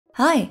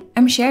Hi,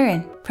 I'm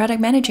Sharon,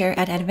 Product Manager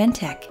at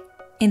Advantech.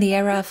 In the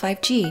era of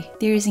 5G,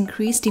 there is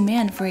increased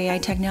demand for AI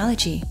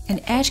technology,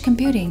 and edge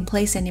computing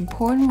plays an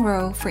important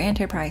role for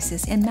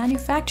enterprises and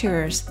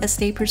manufacturers as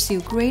they pursue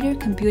greater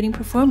computing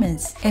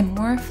performance and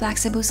more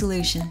flexible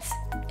solutions.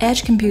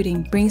 Edge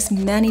computing brings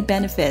many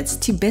benefits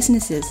to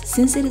businesses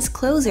since it is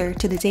closer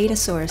to the data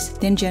source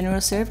than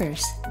general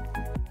servers.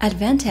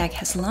 Advantech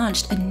has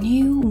launched a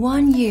new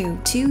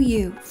 1U,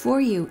 2U,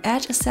 4U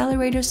Edge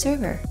Accelerator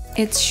Server.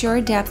 Its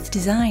short-depth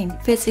design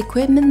fits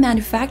equipment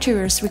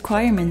manufacturers'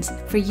 requirements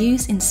for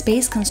use in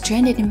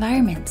space-constrained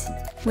environments.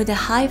 With the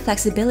high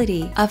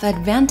flexibility of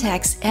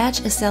Advantech's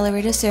Edge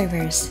Accelerator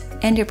Servers,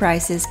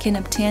 enterprises can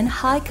obtain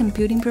high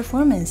computing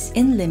performance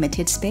in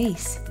limited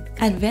space.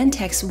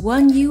 Advantech's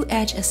 1U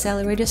Edge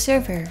Accelerator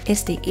Server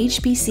is the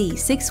HPC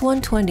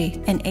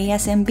 6120 and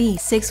ASMB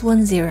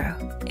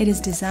 610. It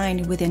is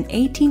designed with an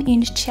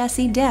 18-inch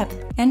chassis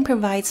depth and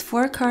provides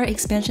 4 card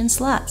expansion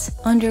slots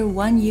under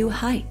 1U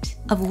height,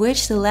 of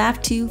which the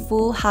left 2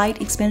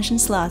 full-height expansion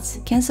slots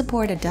can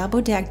support a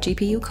double-deck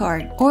GPU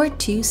card or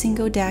 2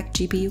 single-deck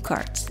GPU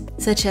cards,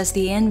 such as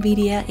the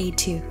NVIDIA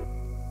A2.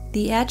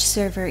 The Edge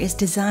server is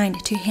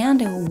designed to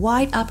handle a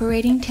wide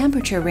operating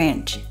temperature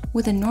range,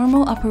 with a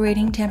normal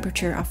operating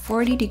temperature of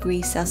 40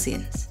 degrees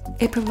Celsius.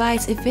 It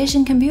provides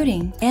efficient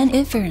computing and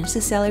inference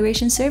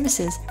acceleration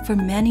services for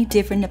many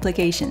different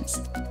applications.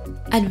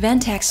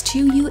 Advantech's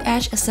 2U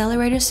Edge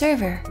Accelerator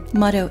Server,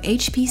 model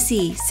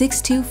HPC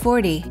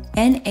 6240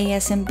 and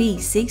ASMB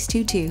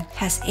 622,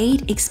 has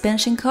 8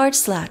 expansion card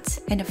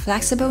slots and a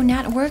flexible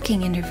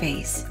networking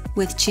interface.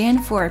 With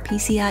Gen 4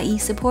 PCIe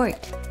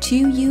support,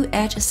 2U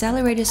Edge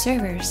Accelerator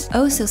servers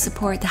also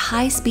support the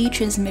high-speed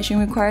transmission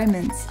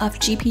requirements of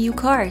GPU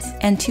cards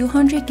and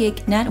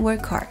 200GB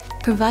network card,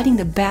 providing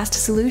the best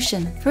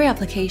solution for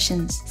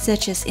applications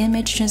such as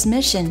image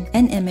transmission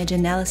and image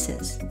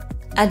analysis.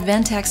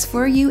 Advantech's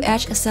 4U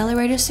Edge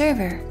Accelerator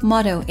Server,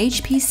 model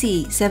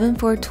HPC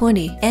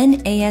 7420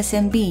 and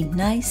ASMB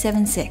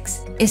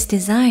 976, is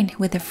designed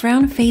with a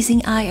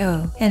front-facing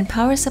I/O and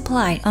power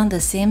supply on the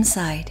same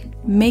side,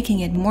 making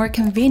it more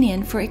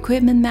convenient for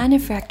equipment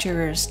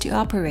manufacturers to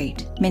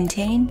operate,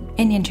 maintain,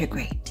 and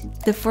integrate.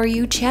 The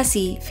 4U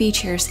chassis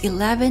features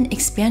 11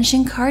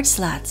 expansion card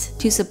slots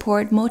to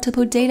support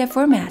multiple data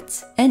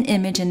formats and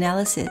image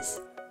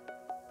analysis.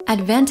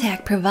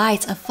 Advantech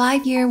provides a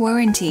 5-year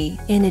warranty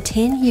and a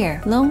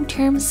 10-year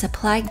long-term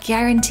supply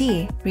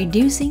guarantee,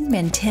 reducing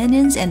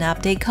maintenance and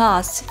update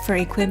costs for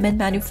equipment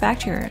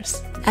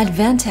manufacturers.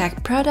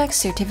 Advantech product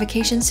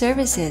certification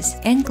services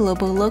and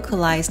global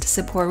localized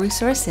support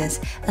resources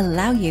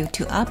allow you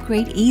to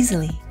upgrade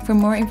easily. For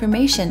more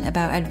information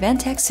about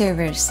Advantech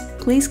servers,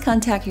 please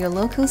contact your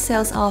local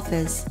sales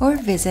office or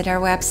visit our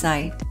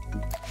website.